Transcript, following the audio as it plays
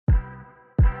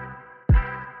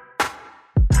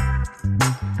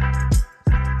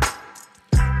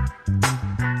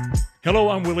Hello,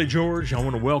 I'm Willie George. I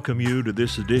want to welcome you to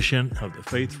this edition of the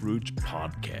Faith Roots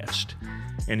Podcast.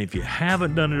 And if you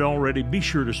haven't done it already, be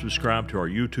sure to subscribe to our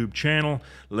YouTube channel.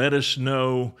 Let us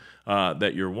know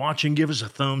that you're watching. Give us a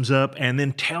thumbs up and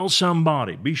then tell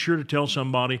somebody. Be sure to tell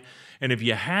somebody. And if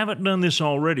you haven't done this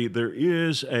already, there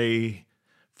is a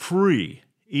free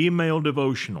email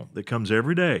devotional that comes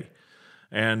every day.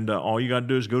 And all you got to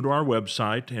do is go to our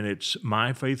website, and it's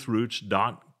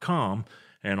myfaithroots.com.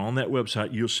 And on that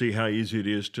website, you'll see how easy it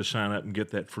is to sign up and get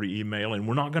that free email. And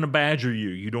we're not going to badger you.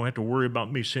 You don't have to worry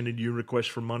about me sending you requests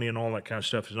for money and all that kind of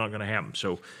stuff. It's not going to happen.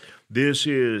 So this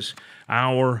is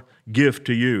our gift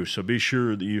to you. So be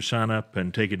sure that you sign up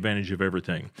and take advantage of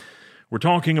everything. We're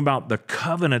talking about the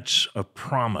covenants of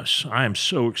promise. I am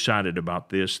so excited about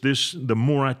this. The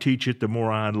more I teach it, the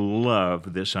more I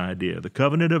love this idea. The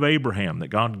covenant of Abraham that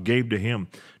God gave to him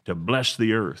to bless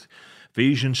the earth.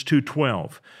 Ephesians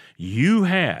 2:12. You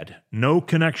had no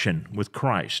connection with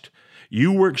Christ.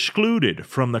 You were excluded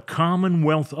from the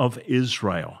commonwealth of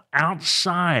Israel,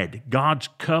 outside God's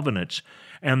covenants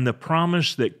and the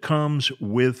promise that comes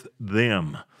with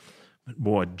them.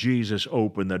 Boy, Jesus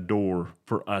opened the door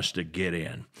for us to get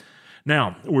in.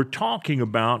 Now, we're talking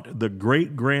about the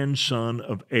great-grandson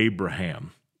of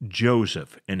Abraham,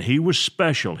 Joseph, and he was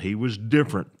special. He was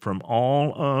different from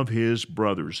all of his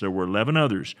brothers. There were 11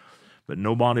 others, but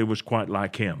nobody was quite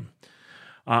like him.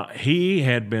 He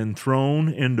had been thrown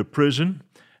into prison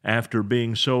after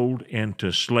being sold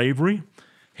into slavery.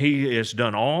 He has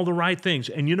done all the right things.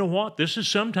 And you know what? This is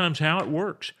sometimes how it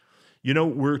works. You know,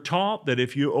 we're taught that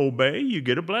if you obey, you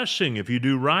get a blessing. If you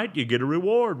do right, you get a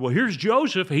reward. Well, here's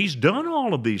Joseph. He's done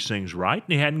all of these things right,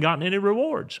 and he hadn't gotten any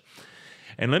rewards.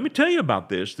 And let me tell you about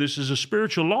this. This is a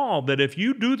spiritual law that if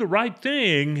you do the right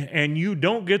thing and you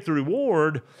don't get the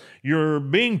reward, you're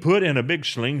being put in a big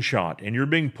slingshot and you're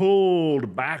being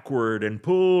pulled backward. And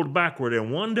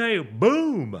one day,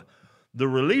 boom, the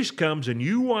release comes and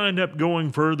you wind up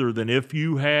going further than if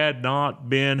you had not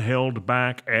been held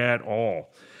back at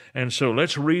all. And so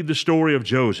let's read the story of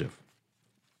Joseph.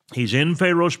 He's in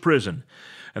Pharaoh's prison.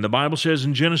 And the Bible says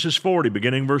in Genesis 40,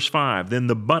 beginning verse 5, Then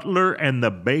the butler and the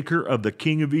baker of the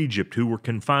king of Egypt, who were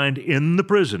confined in the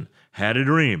prison, had a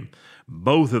dream.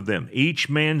 Both of them, each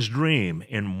man's dream,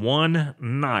 in one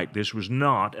night. This was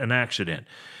not an accident.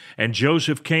 And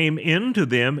Joseph came into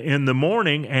them in the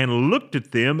morning and looked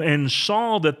at them and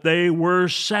saw that they were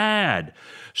sad.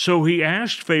 So he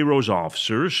asked Pharaoh's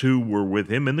officers who were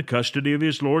with him in the custody of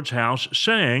his Lord's house,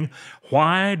 saying,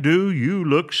 Why do you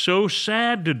look so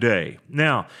sad today?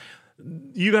 Now,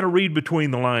 you got to read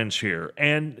between the lines here.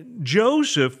 And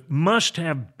Joseph must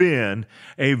have been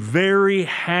a very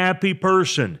happy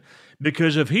person,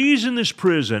 because if he's in this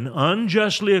prison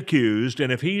unjustly accused,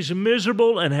 and if he's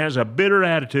miserable and has a bitter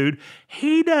attitude,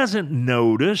 he doesn't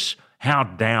notice how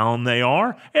down they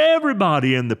are.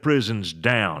 Everybody in the prison's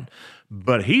down.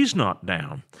 But he's not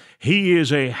down. He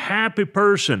is a happy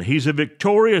person. He's a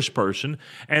victorious person,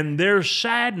 and their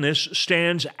sadness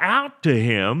stands out to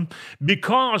him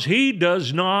because he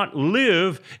does not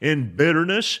live in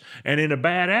bitterness and in a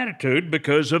bad attitude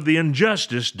because of the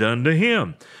injustice done to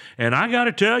him. And I got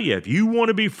to tell you, if you want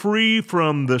to be free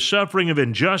from the suffering of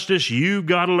injustice, you've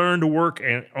got to learn to work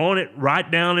on it right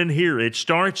down in here. It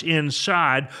starts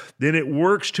inside, then it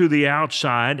works to the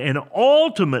outside, and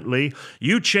ultimately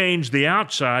you change the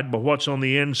outside by what's on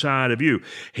the inside of you.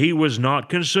 He was not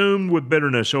consumed with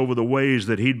bitterness over the ways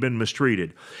that he'd been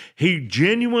mistreated. He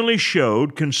genuinely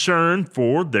showed concern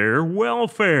for their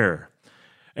welfare.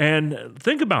 And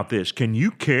think about this. Can you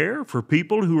care for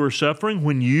people who are suffering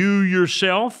when you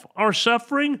yourself are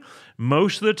suffering?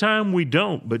 Most of the time we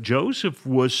don't. But Joseph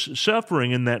was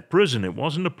suffering in that prison. It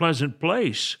wasn't a pleasant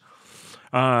place.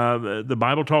 The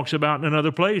Bible talks about in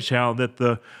another place how that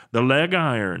the leg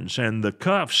irons and the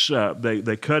cuffs,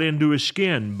 they cut into his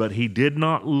skin, but he did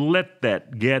not let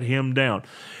that get him down.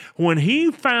 When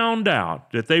he found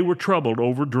out that they were troubled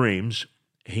over dreams,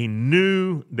 he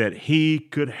knew that he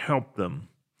could help them,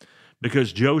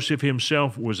 because Joseph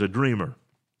himself was a dreamer.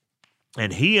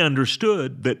 And he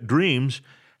understood that dreams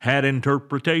had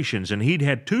interpretations. And he'd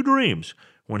had 2 dreams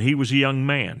when he was a young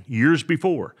man, years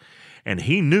before. And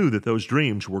he knew that those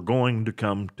dreams were going to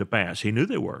come to pass. He knew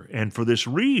they were. And for this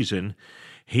reason,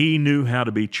 he knew how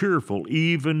to be cheerful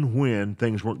even when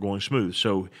things weren't going smooth.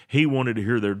 So he wanted to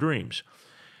hear their dreams.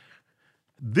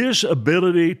 This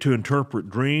ability to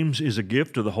interpret dreams is a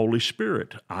gift of the Holy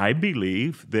Spirit. I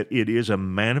believe that it is a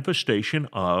manifestation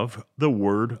of the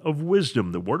word of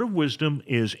wisdom. The word of wisdom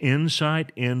is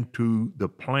insight into the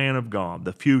plan of God,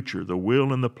 the future, the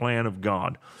will and the plan of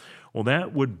God. Well,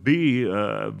 that would be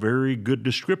a very good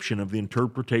description of the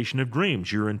interpretation of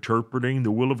dreams. You're interpreting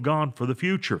the will of God for the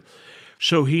future.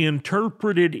 So he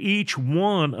interpreted each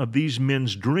one of these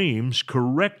men's dreams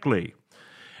correctly.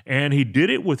 And he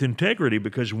did it with integrity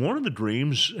because one of the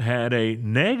dreams had a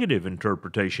negative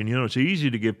interpretation. You know, it's easy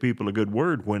to give people a good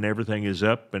word when everything is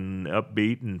up and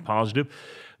upbeat and positive.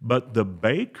 But the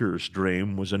baker's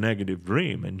dream was a negative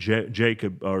dream. And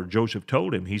Jacob or Joseph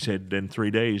told him, he said, in 3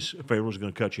 days, Pharaoh's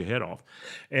going to cut your head off.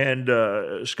 And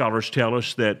scholars tell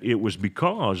us that it was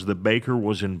because the baker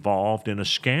was involved in a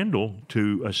scandal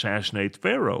to assassinate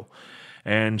Pharaoh.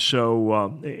 And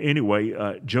so,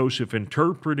 Joseph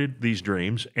interpreted these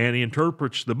dreams, and he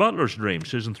interprets the butler's dream. He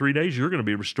says, in 3 days, you're going to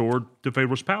be restored to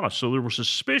Pharaoh's palace. So there was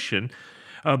suspicion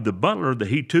of the butler that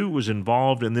he too was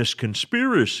involved in this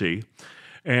conspiracy.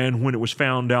 And when it was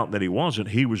found out that he wasn't,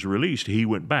 he was released. He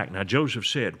went back. Now, Joseph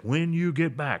said, when you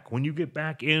get back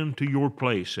into your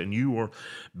place and you are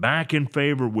back in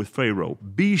favor with Pharaoh,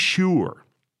 be sure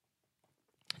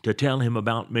to tell him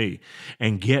about me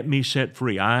and get me set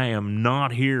free. I am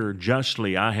not here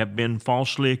justly. I have been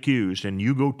falsely accused, and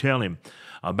you go tell him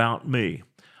about me.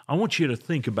 I want you to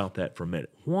think about that for a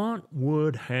minute. What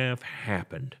would have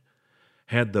happened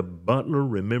had the butler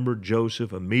remembered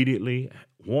Joseph immediately?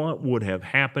 What would have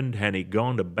happened had he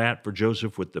gone to bat for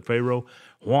Joseph with the Pharaoh?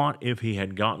 What if he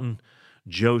had gotten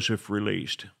Joseph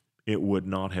released? It would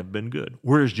not have been good.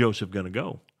 Where is Joseph going to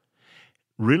go?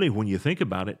 Really, when you think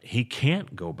about it, he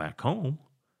can't go back home.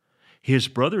 His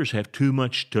brothers have too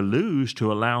much to lose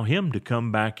to allow him to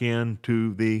come back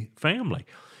into the family.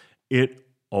 It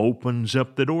opens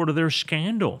up the door to their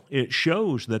scandal. It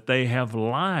shows that they have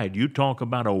lied. You talk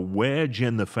about a wedge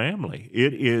in the family.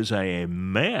 It is a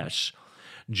mess.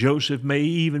 Joseph may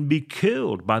even be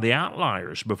killed by the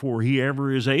outliers before he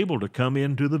ever is able to come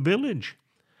into the village.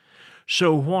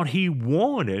 So what he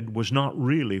wanted was not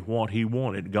really what he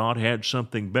wanted. God had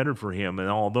something better for him, and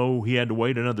although he had to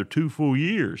wait another 2 full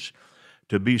years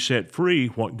to be set free,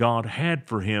 what God had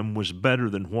for him was better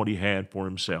than what he had for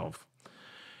himself.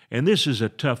 And this is a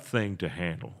tough thing to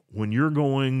handle. When you're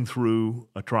going through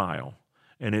a trial,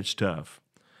 and it's tough,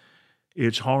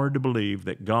 it's hard to believe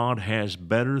that God has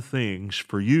better things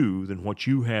for you than what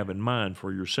you have in mind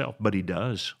for yourself, but he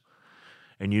does.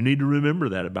 And you need to remember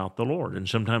that about the Lord. And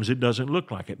sometimes it doesn't look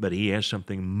like it, but he has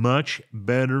something much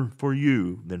better for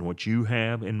you than what you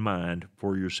have in mind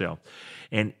for yourself.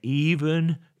 And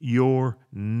even your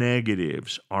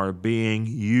negatives are being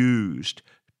used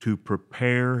to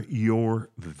prepare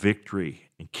your victory.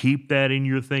 And keep that in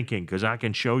your thinking, because I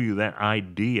can show you that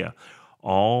idea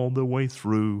all the way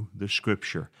through the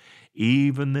Scripture.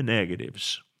 Even the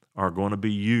negatives are going to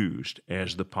be used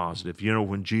as the positive. You know,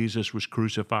 when Jesus was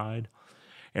crucified,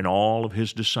 and all of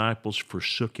his disciples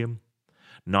forsook him,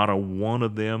 not a one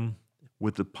of them,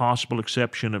 with the possible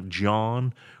exception of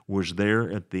John, was there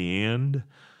at the end,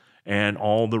 and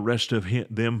all the rest of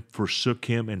them forsook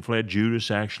him and fled.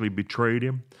 Judas actually betrayed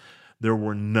him. There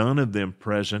were none of them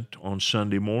present on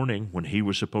Sunday morning when he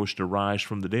was supposed to rise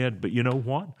from the dead. But you know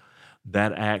what?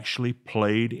 That actually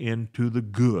played into the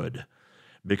good,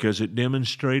 because it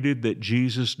demonstrated that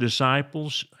Jesus'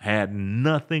 disciples had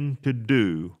nothing to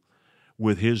do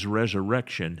with his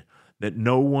resurrection, that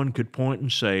no one could point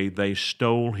and say they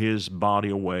stole his body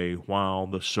away while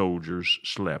the soldiers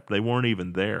slept. They weren't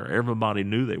even there. Everybody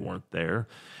knew they weren't there.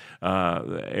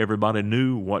 Everybody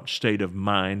knew what state of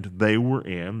mind they were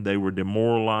in. They were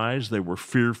demoralized. They were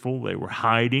fearful. They were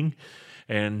hiding.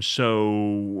 And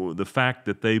so the fact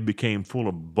that they became full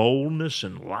of boldness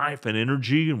and life and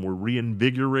energy and were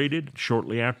reinvigorated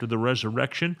shortly after the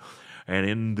resurrection, and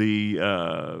in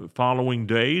the following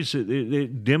days,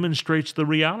 it demonstrates the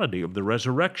reality of the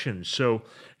resurrection. So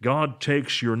God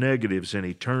takes your negatives and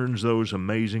he turns those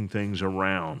amazing things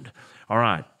around. All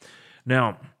right.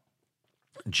 Now,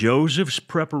 Joseph's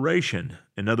preparation,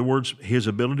 in other words, his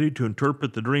ability to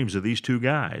interpret the dreams of these two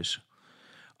guys,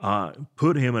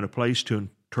 put him in a place to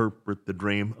interpret the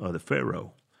dream of the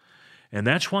Pharaoh. And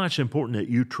that's why it's important that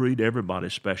you treat everybody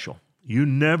special. You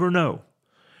never know.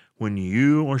 When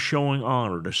you are showing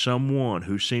honor to someone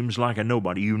who seems like a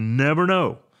nobody, you never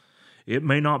know. It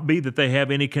may not be that they have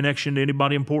any connection to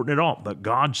anybody important at all, but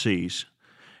God sees.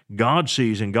 God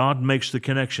sees, and God makes the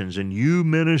connections, and you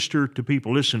minister to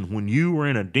people. Listen, when you are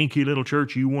in a dinky little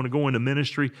church, you want to go into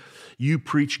ministry, you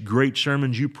preach great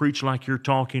sermons, you preach like you're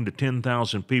talking to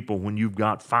 10,000 people when you've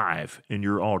got 5 in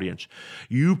your audience.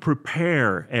 You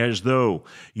prepare as though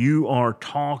you are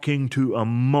talking to a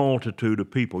multitude of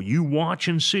people. You watch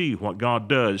and see what God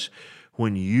does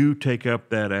when you take up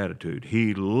that attitude.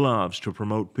 He loves to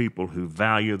promote people who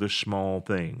value the small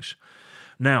things.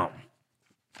 Now,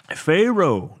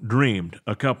 Pharaoh dreamed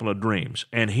a couple of dreams,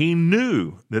 and he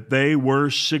knew that they were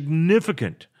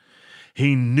significant.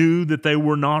 He knew that they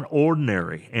were not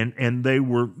ordinary, and they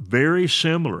were very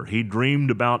similar. He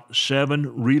dreamed about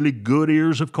 7 really good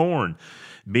ears of corn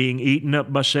being eaten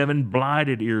up by 7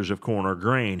 blighted ears of corn or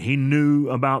grain. He knew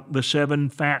about the 7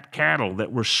 fat cattle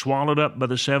that were swallowed up by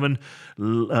the 7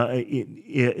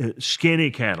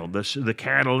 skinny cattle, the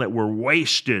cattle that were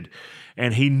wasted.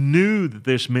 And he knew that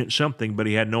this meant something, but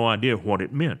he had no idea what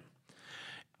it meant.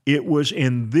 It was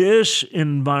in this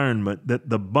environment that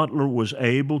the butler was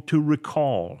able to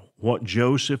recall what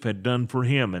Joseph had done for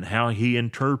him and how he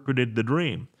interpreted the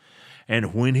dream.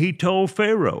 And when he told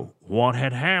Pharaoh what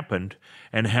had happened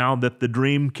and how that the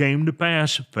dream came to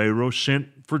pass, Pharaoh sent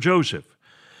for Joseph.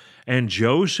 And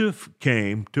Joseph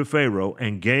came to Pharaoh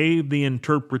and gave the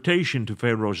interpretation to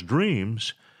Pharaoh's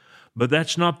dreams, but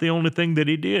that's not the only thing that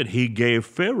he did. He gave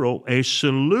Pharaoh a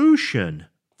solution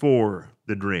for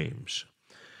the dreams.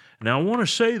 Now, I want to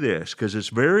say this because it's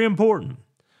very important.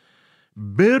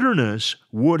 Bitterness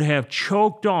would have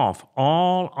choked off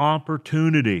all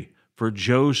opportunity for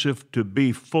Joseph to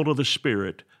be full of the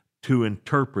Spirit to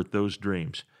interpret those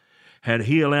dreams. Had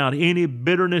he allowed any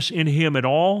bitterness in him at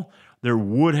all, there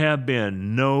would have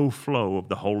been no flow of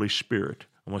the Holy Spirit.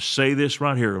 I'm going to say this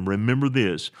right here, and remember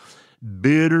this.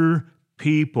 Bitter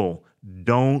people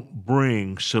don't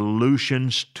bring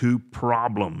solutions to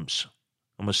problems.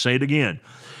 I'm going to say it again.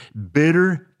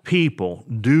 Bitter people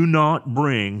do not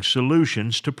bring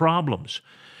solutions to problems.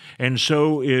 And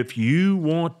so if you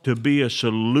want to be a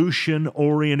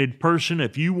solution-oriented person,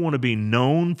 if you want to be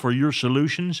known for your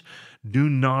solutions, do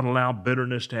not allow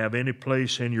bitterness to have any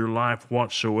place in your life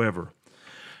whatsoever.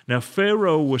 Now,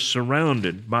 Pharaoh was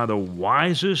surrounded by the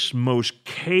wisest, most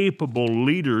capable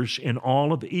leaders in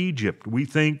all of Egypt. We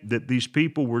think that these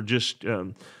people were just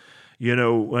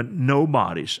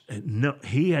nobodies. No,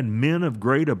 he had men of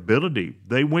great ability.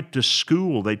 They went to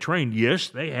school. They trained. Yes,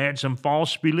 they had some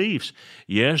false beliefs.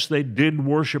 Yes, they did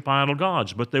worship idol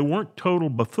gods, but they weren't total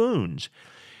buffoons.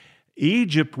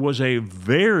 Egypt was a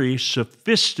very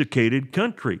sophisticated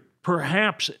country,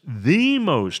 perhaps the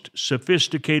most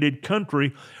sophisticated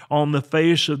country on the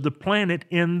face of the planet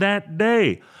in that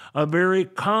day. A very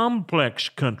complex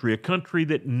country, a country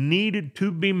that needed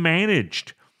to be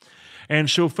managed. And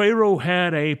so Pharaoh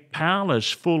had a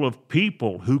palace full of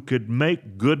people who could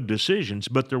make good decisions,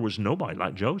 but there was nobody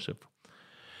like Joseph.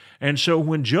 And so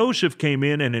when Joseph came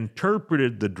in and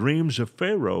interpreted the dreams of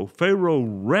Pharaoh, Pharaoh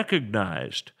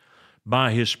recognized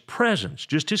by his presence,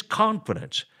 just his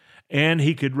confidence, and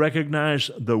he could recognize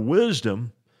the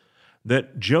wisdom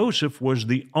that Joseph was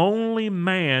the only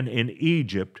man in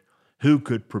Egypt who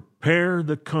could prepare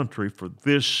the country for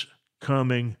this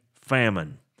coming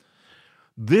famine.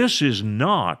 This is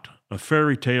not a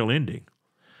fairy tale ending.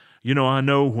 I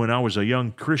know when I was a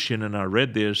young Christian and I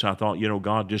read this, I thought,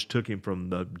 God just took him from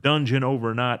the dungeon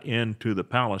overnight into the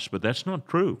palace, but that's not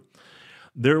true.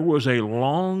 There was a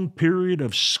long period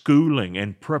of schooling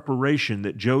and preparation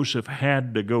that Joseph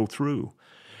had to go through.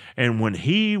 And when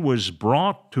he was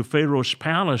brought to Pharaoh's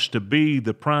palace to be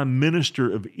the prime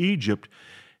minister of Egypt,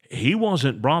 he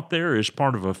wasn't brought there as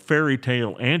part of a fairy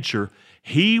tale answer.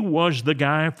 He was the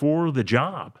guy for the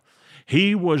job.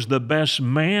 He was the best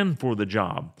man for the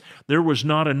job. There was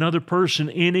not another person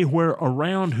anywhere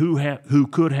around who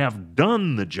could have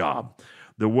done the job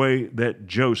the way that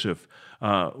Joseph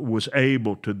was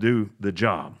able to do the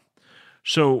job.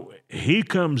 So he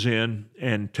comes in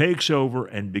and takes over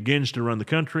and begins to run the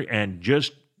country, and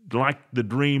just like the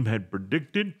dream had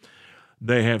predicted,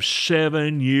 they have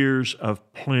 7 years of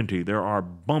plenty. There are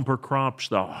bumper crops.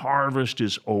 The harvest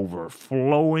is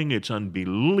overflowing. It's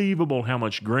unbelievable how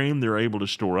much grain they're able to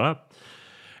store up.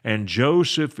 And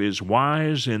Joseph is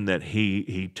wise in that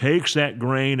he takes that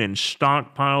grain and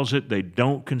stockpiles it. They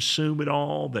don't consume it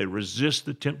all. They resist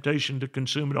the temptation to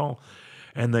consume it all.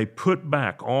 And they put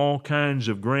back all kinds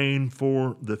of grain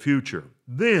for the future.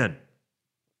 Then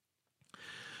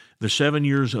the 7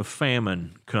 years of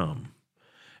famine come.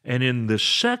 And in the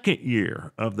second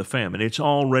year of the famine, it's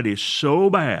already so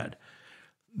bad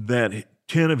that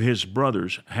 10 of his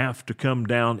brothers have to come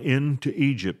down into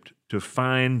Egypt to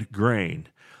find grain.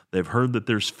 They've heard that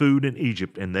there's food in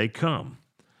Egypt, and they come.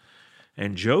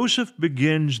 And Joseph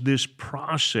begins this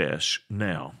process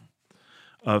now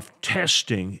of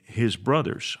testing his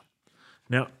brothers.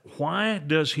 Now, why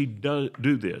does he do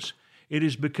this? It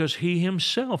is because he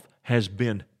himself has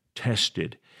been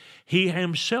tested. He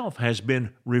himself has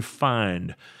been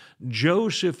refined.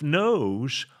 Joseph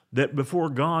knows that before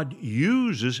God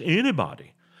uses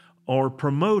anybody or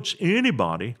promotes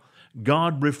anybody,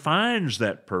 God refines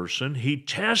that person. He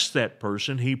tests that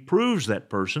person. He proves that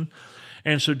person.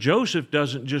 And so Joseph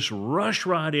doesn't just rush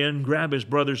right in, grab his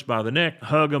brothers by the neck,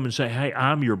 hug them, and say, hey,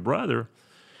 I'm your brother.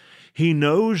 He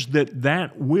knows that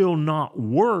that will not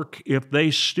work if they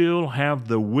still have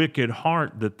the wicked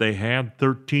heart that they had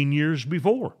 13 years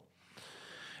before.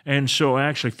 And so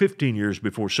actually 15 years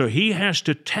before. So he has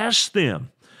to test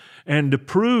them and to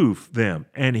prove them,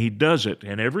 and he does it.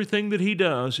 And everything that he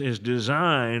does is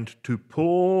designed to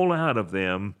pull out of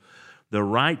them the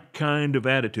right kind of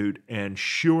attitude, and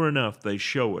sure enough, they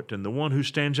show it. And the one who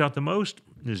stands out the most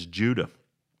is Judah.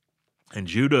 And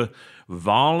Judah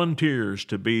volunteers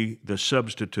to be the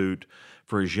substitute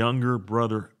for his younger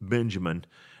brother Benjamin.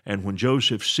 And when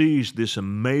Joseph sees this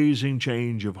amazing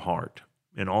change of heart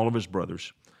in all of his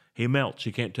brothers, he melts.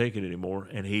 He can't take it anymore,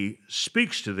 and he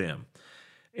speaks to them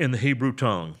in the Hebrew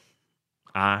tongue,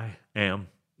 I am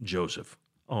Joseph.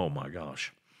 Oh my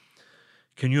gosh.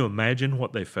 Can you imagine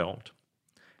what they felt?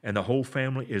 And the whole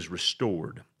family is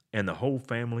restored, and the whole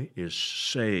family is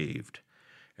saved.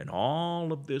 And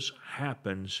all of this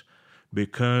happens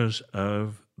because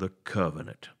of the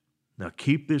covenant. Now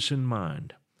keep this in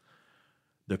mind.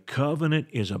 The covenant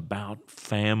is about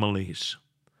families.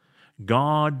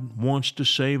 God wants to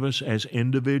save us as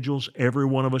individuals. Every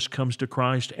one of us comes to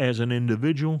Christ as an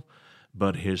individual,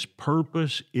 but his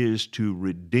purpose is to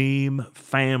redeem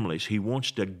families. He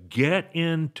wants to get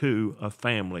into a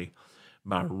family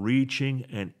by reaching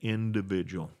an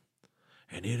individual.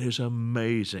 And it is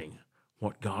amazing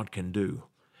what God can do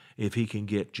if he can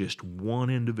get just one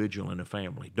individual in a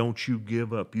family. Don't you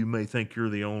give up. You may think you're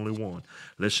the only one.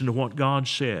 Listen to what God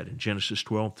said in Genesis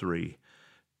 12:3.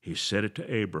 He said it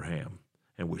to Abraham,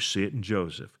 and we see it in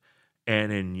Joseph.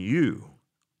 And in you,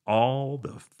 all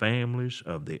the families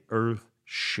of the earth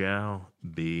shall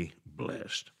be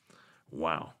blessed.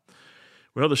 Wow.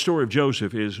 Well, the story of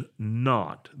Joseph is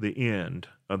not the end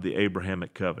of the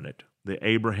Abrahamic covenant. The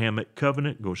Abrahamic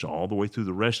covenant goes all the way through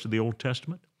the rest of the Old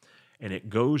Testament, and it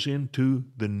goes into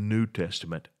the New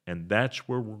Testament. And that's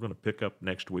where we're going to pick up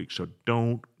next week. So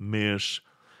don't miss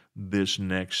this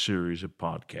next series of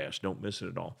podcasts. Don't miss it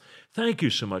at all. Thank you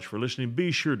so much for listening.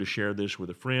 Be sure to share this with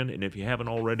a friend. And if you haven't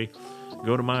already,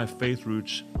 go to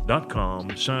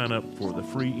myfaithroots.com, sign up for the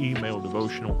free email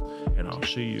devotional, and I'll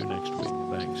see you next week.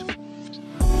 Thanks.